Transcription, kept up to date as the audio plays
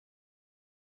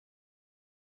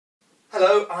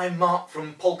Hello, I'm Mark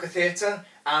from Polka Theatre,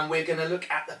 and we're going to look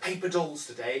at the paper dolls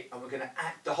today, and we're going to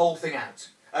act the whole thing out.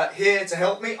 Here to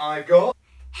help me, I've got...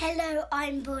 Hello,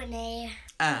 I'm Bonnie.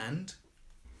 And...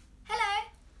 Hello,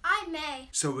 I'm May.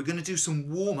 So we're going to do some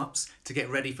warm-ups to get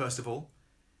ready first of all.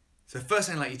 So the first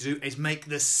thing I'd like you to do is make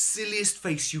the silliest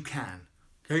face you can,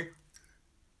 okay?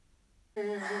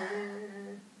 I'm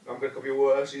going to copy your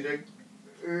words, you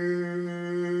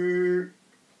do.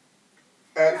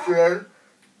 Excellent.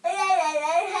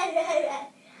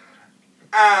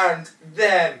 And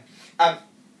then,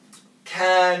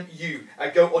 can you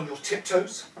go on your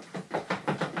tiptoes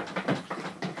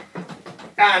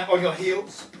and on your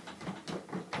heels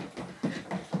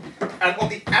and on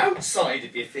the outside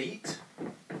of your feet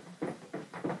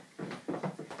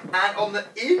and on the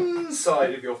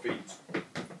inside of your feet?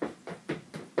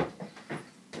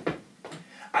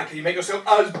 And can you make yourself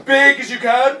as big as you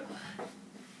can,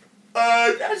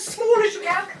 as small as you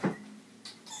can,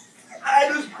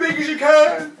 and as big as you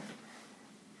can,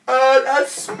 and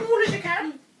as small as you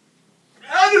can,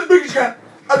 and as big as you can,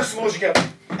 and as small as you can,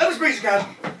 and as big as you can,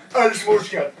 and as small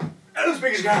as you can, and as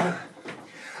big as you can.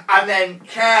 And then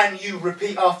can you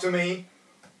repeat after me?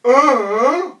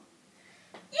 Yeah.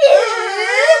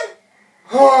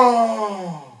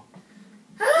 Oh.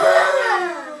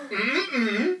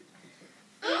 Mm-mm.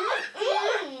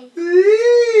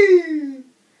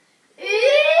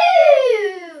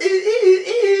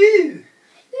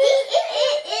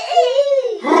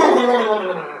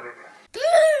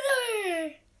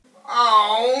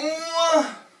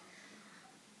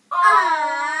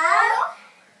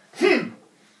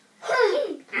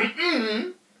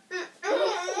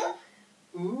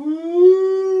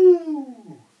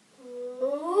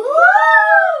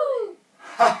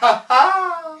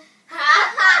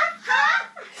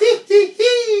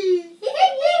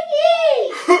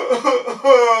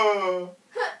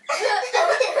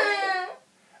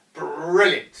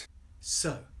 Brilliant!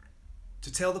 So,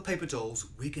 to tell the paper dolls,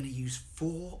 we're going to use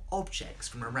 4 objects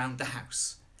from around the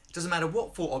house. It doesn't matter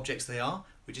what 4 objects they are,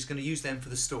 we're just going to use them for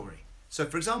the story. So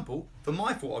for example, for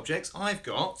my 4 objects, I've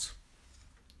got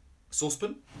a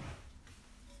saucepan,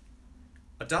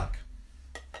 a duck,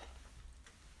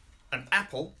 an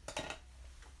apple,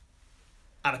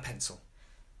 and a pencil.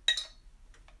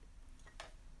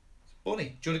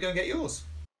 Bonnie, do you want to go and get yours?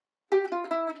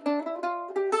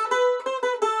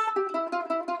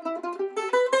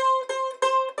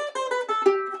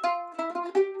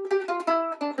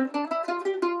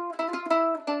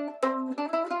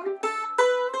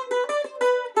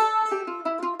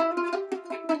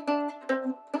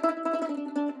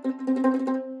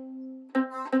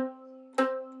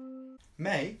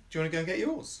 May, do you want to go and get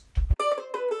yours?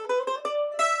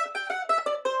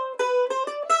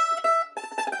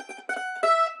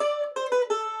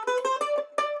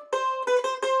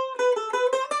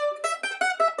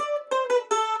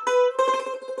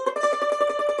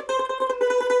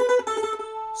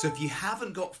 So if you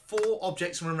haven't got 4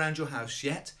 objects from around your house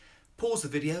yet, pause the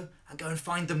video and go and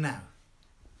find them now.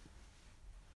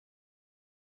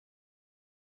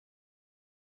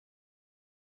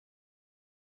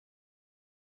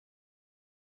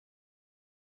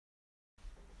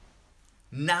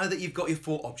 Now that you've got your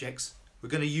 4 objects, we're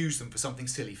going to use them for something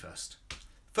silly first.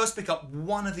 First pick up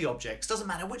one of the objects, doesn't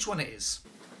matter which one it is.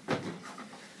 And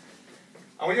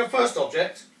with your first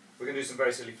object, we're going to do some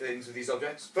very silly things with these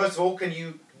objects. First of all, can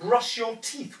you brush your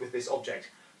teeth with this object?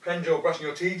 Pretend you're brushing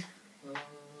your teeth.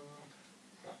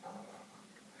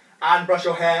 And brush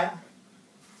your hair.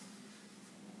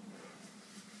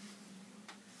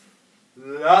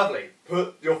 Lovely.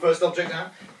 Put your first object down.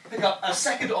 Pick up a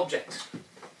second object.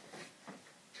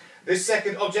 This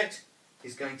second object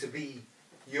is going to be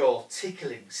your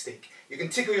tickling stick. You can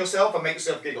tickle yourself and make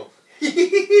yourself giggle.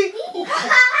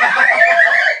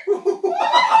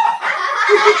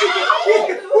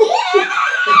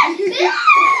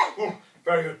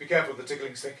 Very good, be careful with the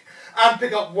tickling stick. And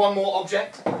pick up one more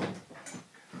object.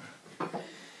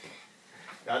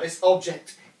 Now this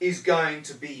object is going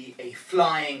to be a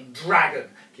flying dragon.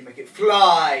 Can you make it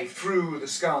fly through the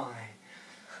sky?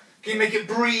 Can you make it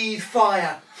breathe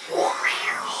fire?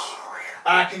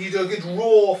 Can you do a good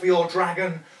roar for your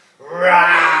dragon?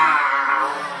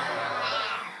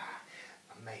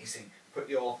 Amazing. Put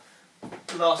your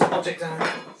last object down.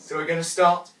 So we're going to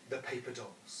start the paper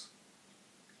dolls.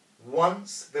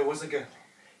 Once there was a girl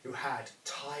who had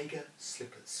tiger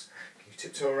slippers. Can you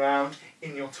tiptoe around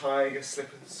in your tiger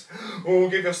slippers? Oh,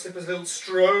 give your slippers a little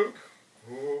stroke.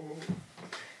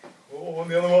 Oh,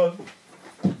 and the other one.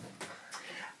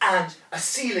 And a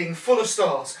ceiling full of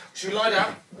stars. Should we lie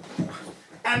down?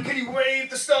 And can you wave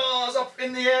the stars up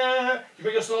in the air? You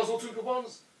make your stars all twinkle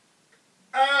ones.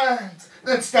 And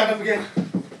then stand up again.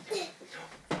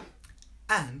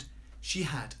 And she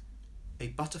had a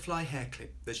butterfly hair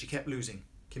clip that she kept losing. You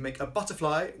can make a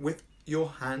butterfly with your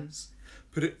hands,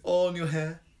 put it on your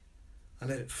hair, and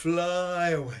let it fly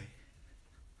away.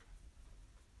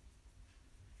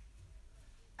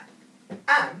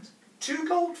 And 2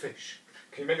 goldfish.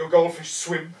 Can you make your goldfish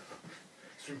swim?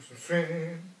 Swim, swim,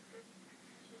 swim.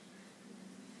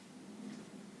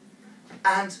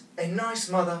 And a nice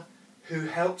mother who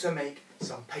helped her make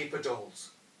some paper dolls.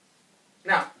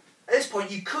 Now, at this point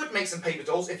you could make some paper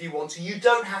dolls if you want to. You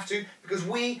don't have to, because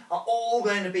we are all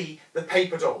going to be the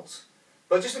paper dolls.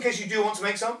 But just in case you do want to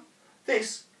make some,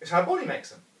 this is how Bonnie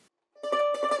makes them.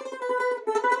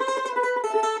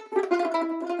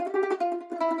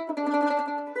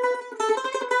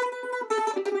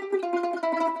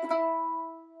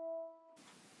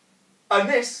 And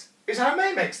this is how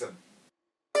May makes them.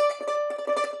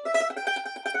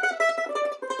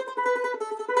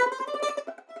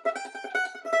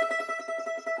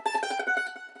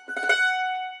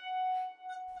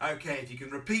 Okay, if you can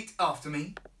repeat after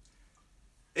me.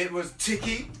 It was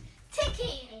Ticky.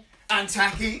 Ticky. And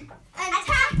Tacky. And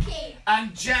Tacky.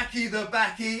 And Jackie the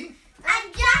Backy.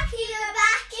 And Jackie the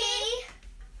Backy.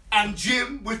 And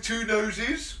Jim with 2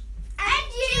 noses. And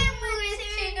Jim with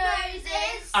 2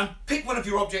 noses. And pick one of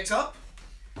your objects up.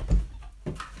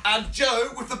 And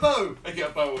Joe with the bow. And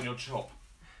get a bow on your chop.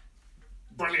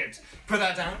 Brilliant. Put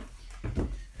that down.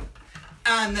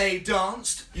 And they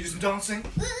danced. You do some dancing.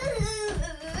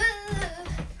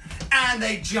 And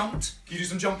they jumped. Can you do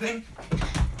some jumping?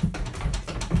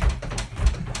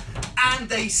 And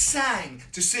they sang.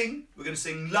 To sing, we're going to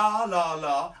sing la, la,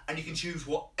 la, and you can choose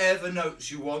whatever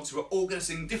notes you want. So we're all going to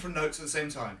sing different notes at the same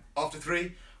time. After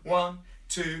 3, 1,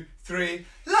 2, 3,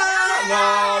 la, la,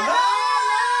 la, la.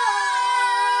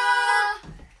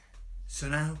 So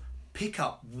now, pick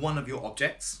up one of your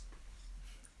objects,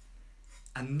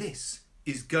 and this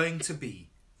is going to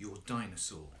be your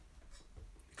dinosaur.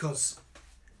 Because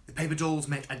the paper dolls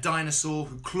met a dinosaur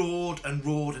who clawed and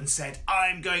roared and said,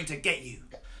 "I'm going to get you."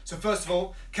 So first of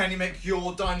all, can you make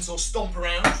your dinosaur stomp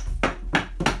around?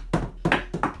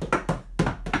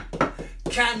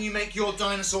 Can you make your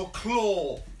dinosaur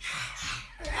claw?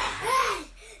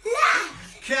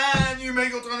 Can you make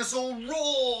your dinosaur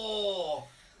roar?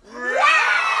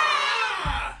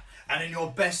 And in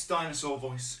your best dinosaur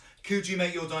voice, could you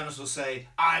make your dinosaur say,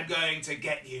 "I'm going to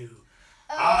get you"?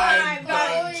 I'm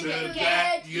going to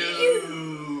get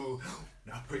you.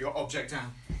 Now put your object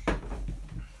down.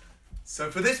 So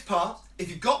for this part, if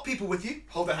you've got people with you,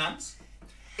 hold their hands.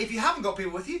 If you haven't got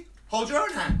people with you, hold your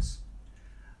own hands.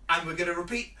 And we're going to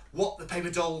repeat what the paper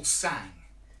dolls sang.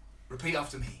 Repeat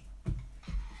after me.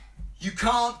 You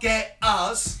can't get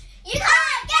us. You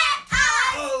can't get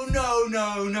us. Oh no,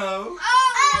 no, no.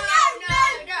 Oh no, no,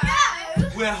 no.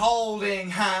 We're holding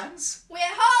hands. We're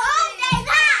holding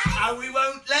hands. And we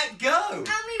won't let go. And we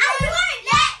won't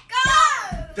let go.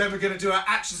 Then we're going to do our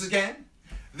actions again.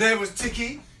 There was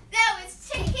Ticky. There was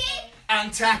Ticky.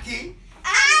 And Tacky.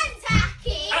 And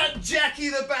Tacky. And Jackie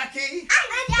the Backy. And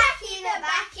Jackie the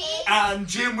Backy. And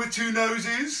Jim with 2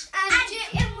 noses. And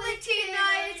Jim with 2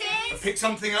 noses. Pick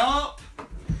something up.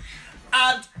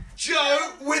 And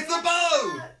Joe with the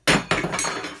bow.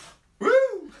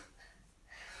 Woo!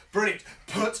 Brilliant.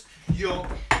 Put your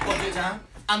body down.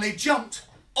 And they jumped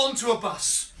onto a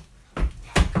bus.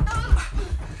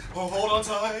 Oh, hold on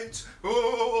tight.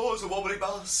 Oh, it's a wobbly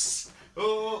bus.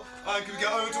 Oh, I can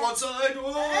go to one side.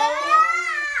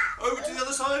 Oh, over to the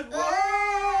other side.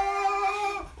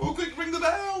 Oh, quick, ring the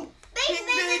bell. Ding, ding.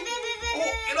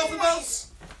 Oh, get off the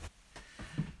bus.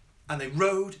 And they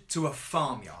rode to a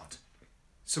farmyard.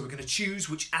 So we're going to choose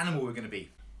which animal we're going to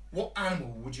be. What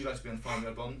animal would you like to be on the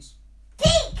farmyard, Bonds?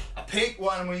 Pig. A pig?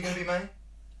 What animal are you going to be, May?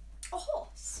 A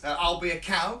horse. I'll be a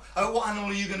cow. What animal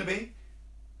are you going to be?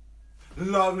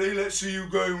 Lovely, let's see you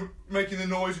go making the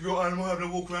noise of your animal having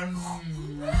a walk around.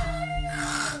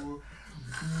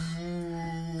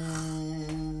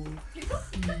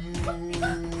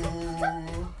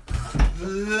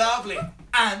 Lovely.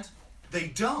 And they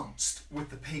danced with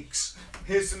the pigs.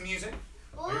 Here's some music.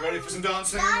 Are you ready for some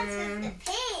dancing? Dance with the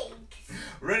pig.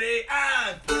 Ready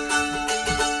and...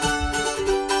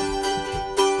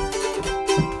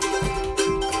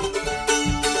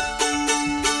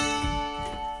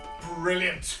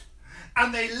 Brilliant.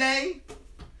 And they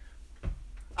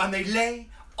lay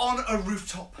on a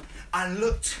rooftop and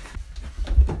looked.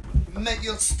 Make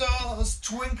your stars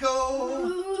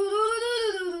twinkle.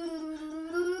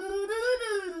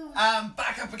 And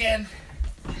back up again.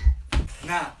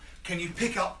 Now, can you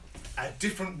pick up a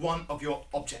different one of your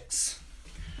objects?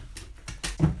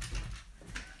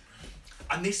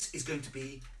 And this is going to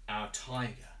be our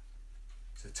tiger.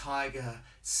 So the tiger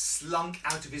slunk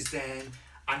out of his den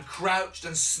and crouched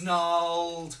and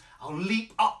snarled, "I'll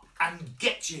leap up and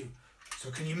get you."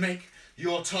 So can you make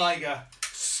your tiger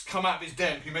come out of his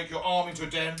den? Can you make your arm into a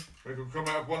den? Maybe come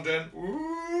out of one den.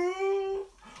 Ooh.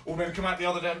 Or maybe come out the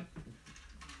other den.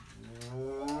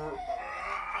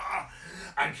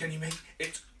 And can you make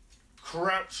it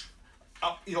crouch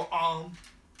up your arm?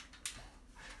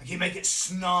 And can you make it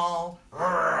snarl?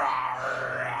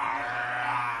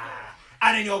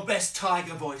 And in your best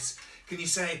tiger voice, can you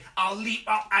say, "I'll leap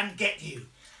up and get you"?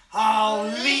 I'll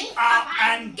leap up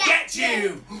and get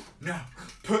you. Now,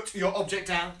 put your object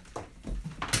down.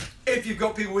 If you've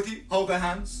got people with you, hold their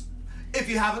hands. If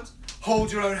you haven't,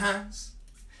 hold your own hands.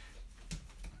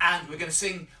 And we're going to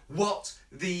sing what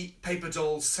the paper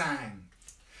dolls sang.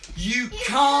 You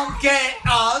can't get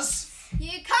us.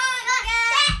 You can't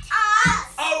get us.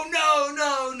 Oh no,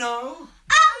 no, no.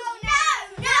 Oh no,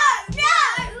 no,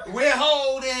 no. We're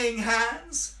holding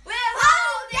hands. We're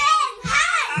holding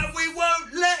hands. And we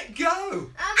won't let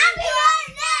go. And we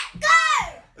won't let go.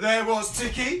 There was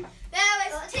Ticky.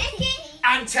 There was Ticky.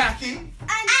 And Tacky.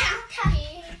 And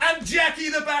Tacky. And Jackie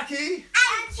the Backy.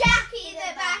 And Jackie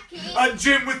the Backy. And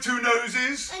Jim with two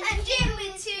noses. And Jim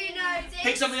with two noses.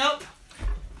 Pick something up.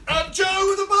 And Joe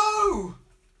with a bow.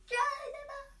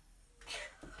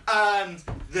 And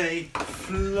they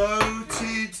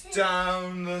floated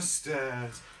down the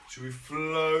stairs. Should we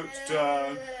float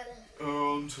down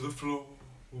onto the floor?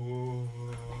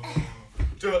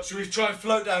 Should we try and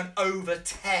float down over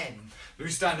 10? Let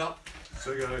me stand up.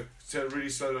 So go really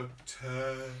slow.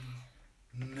 10,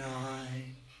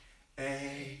 9,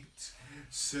 8,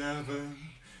 7,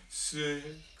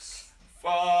 6,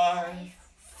 5,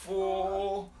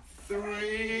 4,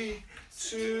 3,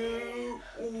 2,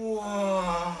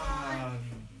 1.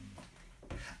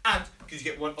 And could you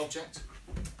get one object?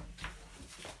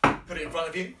 Put it in front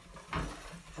of you.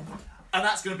 And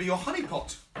that's going to be your honey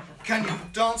pot. Can you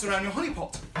dance around your honey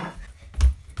pot?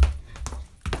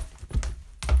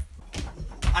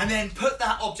 And then put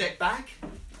that object back.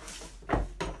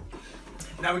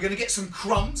 Now we're going to get some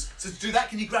crumbs. So to do that,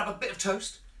 can you grab a bit of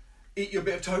toast? Eat your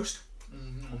bit of toast.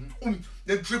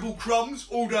 Then dribble crumbs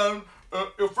all down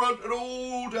your front and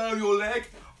all down your leg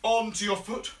onto your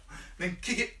foot. Then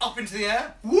kick it up into the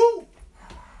air. Woo!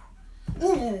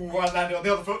 Ooh, and land it on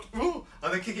the other foot. Ooh,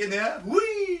 and then kick it in the air.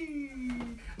 Whee!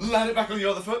 Land it back on the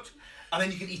other foot. And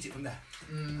then you can eat it from there.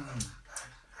 And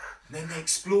then they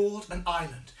explored an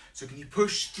island. So can you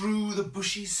push through the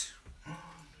bushes?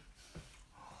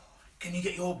 Can you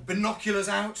get your binoculars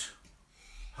out?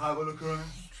 Have a look around.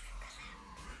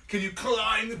 Can you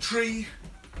climb the tree?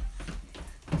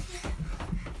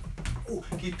 Oh,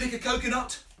 can you pick a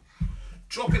coconut?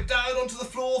 Drop it down onto the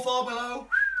floor far below.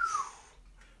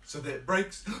 So that it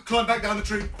breaks. Climb back down the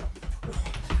tree.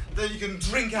 Then you can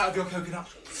drink out of your coconut.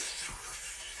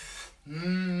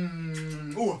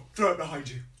 Oh, throw it behind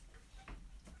you.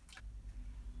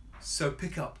 So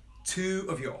pick up 2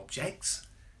 of your objects.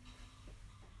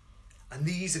 And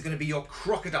these are going to be your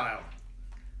crocodile.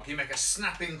 You make a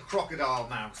snapping crocodile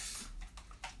mouth.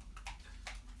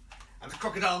 And the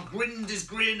crocodile grinned his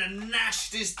grin and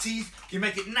gnashed his teeth. You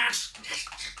make it gnash.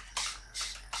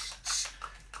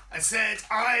 And said,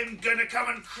 "I'm going to come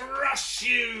and crush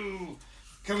you."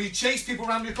 Can we chase people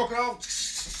around your crocodile?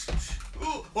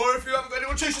 Ooh, or if you haven't got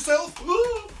anyone, chase yourself.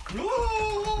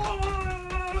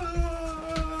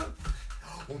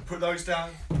 We'll put those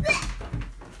down.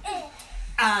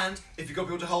 And if you've got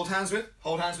people to hold hands with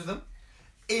them.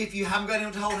 If you haven't got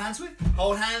anyone to hold hands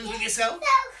with yourself.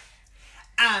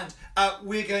 And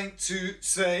we're going to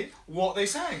say what they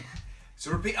sang.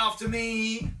 So repeat after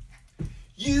me.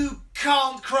 You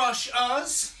can't crush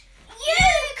us. You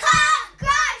can't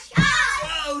crush us.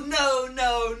 Oh, no,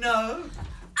 no, no.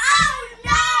 Oh,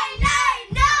 no,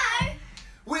 no, no.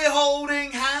 We're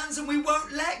holding hands and we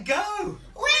won't let go.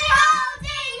 We're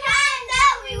holding hands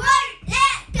and we won't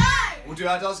let go. We'll do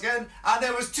our does again. And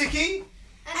there was Ticky.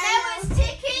 And there was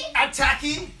Ticky. And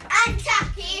Tacky. And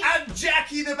Tacky. And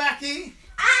Jackie the Backy.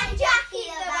 And Jackie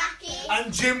the Backy.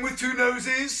 And Jim with 2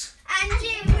 noses. And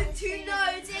Jim with 2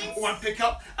 noses. One pick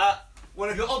up one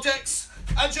of your objects.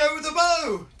 And Joe with the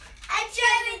bow. And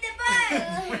Joe with the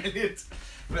bow. Brilliant.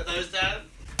 Put those down.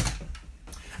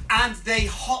 And they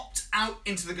hopped out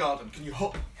into the garden. Can you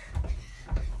hop?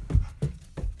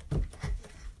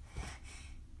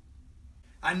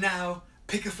 And now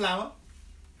pick a flower.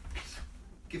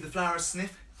 Give the flower a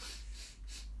sniff.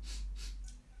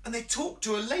 And they talk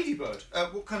to a ladybird.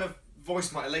 What kind of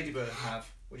voice might a ladybird have?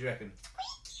 What do you reckon?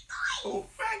 Squeaky voice. Oh,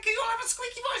 Frankie, you'll have a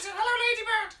squeaky voice. Hello,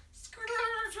 ladybird.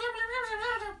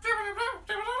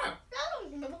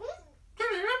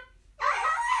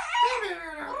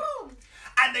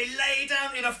 And they lay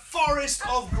down in a forest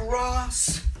of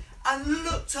grass and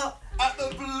looked up at the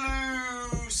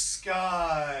blue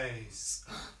skies.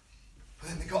 But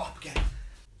then they got up again.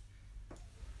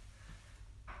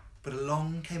 But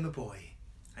along came a boy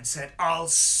and said, I'll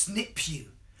snip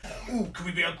you. Ooh, can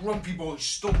we be a grumpy boy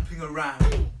stomping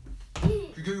around?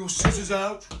 You get your scissors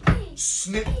out,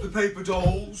 snip the paper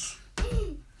dolls.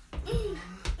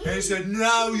 And he said,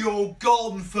 now you're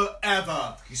gone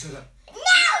forever. He said that.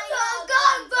 Now you're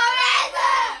gone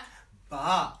forever.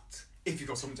 But if you've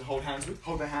got someone to hold hands with,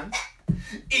 hold their hand.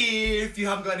 If you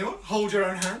haven't got anyone, hold your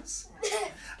own hands.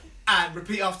 And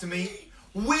repeat after me.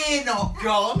 We're not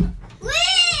gone. We're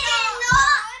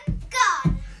not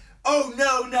gone. Oh,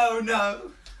 no, no,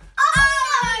 no.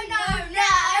 Oh, no,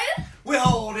 no. We're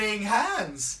holding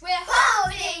hands. We're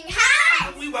holding hands.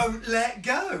 And we won't let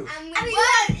go. And we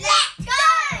won't let go.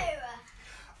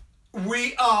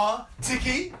 We are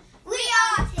Ticky. We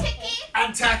are Ticky.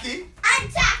 And Tacky.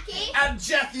 And Tacky. And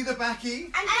Jackie the Backy.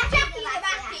 And Jackie the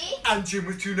Backy. And Jim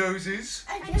with two noses.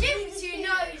 And Jim with two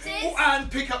noses. Oh, and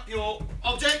pick up your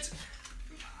object.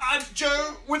 And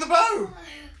Joe with a bow.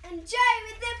 And Joe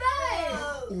with the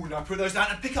bow. Oh, now put those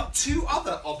down and pick up two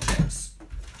other objects.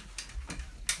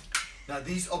 Now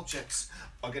these objects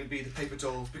are going to be the paper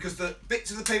dolls because the bits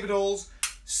of the paper dolls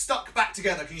stuck back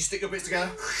together. Can you stick your bits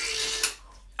together?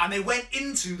 And they went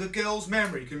into the girl's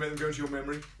memory. Can you make them go into your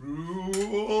memory?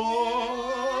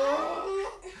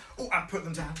 Oh, and put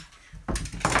them down.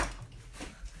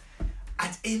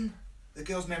 And in the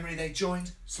girl's memory, they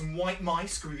joined some white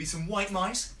mice. Could we be some white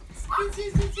mice?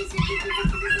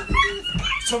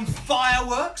 Some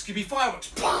fireworks. Could be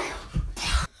fireworks.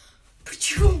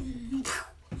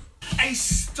 A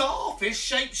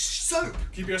starfish-shaped soap.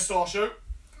 Could you be a star soap?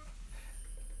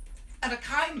 And a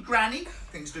kind granny.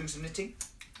 Things doing some knitting.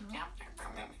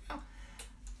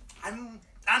 And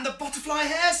the butterfly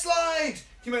hair slide.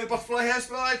 You make the butterfly hair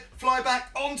slide, fly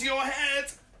back onto your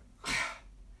head.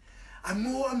 And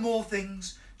more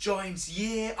things joins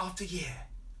year after year.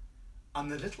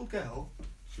 And the little girl,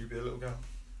 she would be a little girl,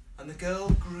 and the girl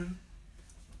grew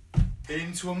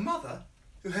into a mother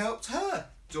who helped her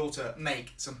daughter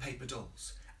make some paper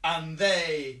dolls. And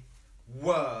they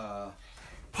were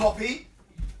Poppy,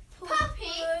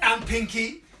 and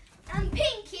Pinky, and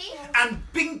Pinky, and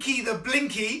Binky the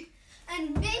Blinky,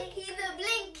 and Binky the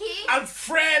Blinky, and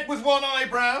Fred with one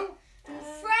eyebrow, and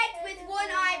Fred with one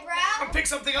eyebrow, and pick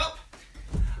something up,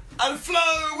 and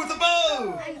Flo with the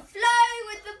bow, and Flo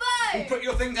with the bow. And put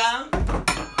your thing down,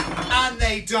 and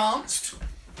they danced,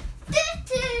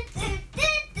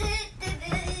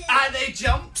 and they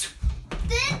jumped,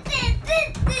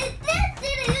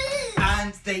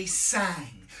 and they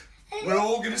sang. We're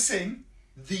all going to sing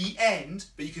the end,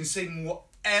 but you can sing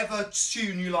whatever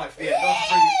tune you like for the end.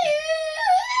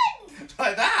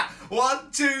 Like that.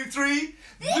 1, 2, 3.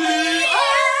 The end!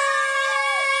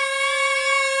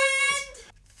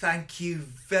 Thank you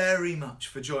very much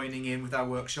for joining in with our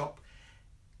workshop.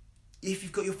 If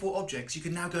you've got your 4 objects, you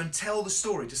can now go and tell the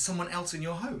story to someone else in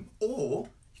your home. Or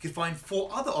you can find 4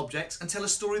 other objects and tell a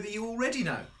story that you already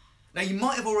know. Now, you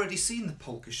might have already seen the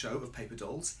Polka show of paper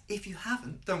dolls. If you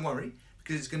haven't, don't worry,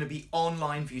 because it's going to be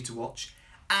online for you to watch.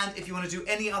 And if you want to do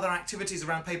any other activities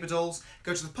around paper dolls,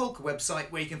 go to the Polka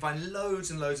website where you can find loads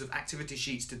and loads of activity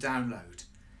sheets to download.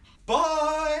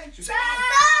 Bye! Bye!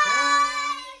 Bye!